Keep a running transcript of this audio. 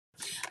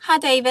Hi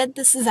David,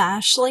 this is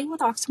Ashley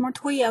with Oxmoor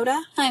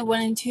Toyota. I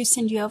wanted to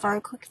send you over a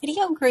quick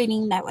video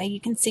greeting, that way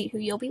you can see who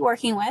you'll be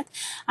working with.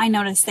 I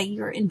noticed that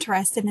you're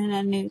interested in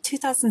a new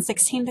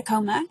 2016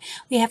 Tacoma.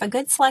 We have a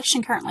good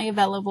selection currently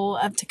available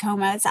of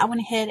Tacomas. I went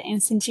ahead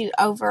and sent you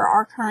over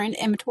our current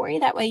inventory,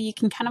 that way you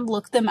can kind of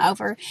look them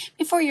over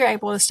before you're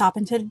able to stop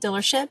into the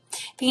dealership.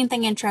 If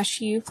anything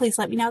interests you, please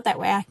let me know, that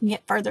way I can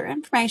get further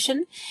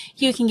information.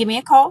 You can give me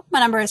a call. My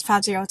number is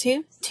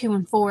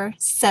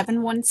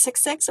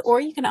 502-214-7166,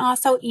 or you can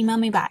also email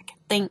me back.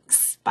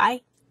 Thanks.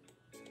 Bye.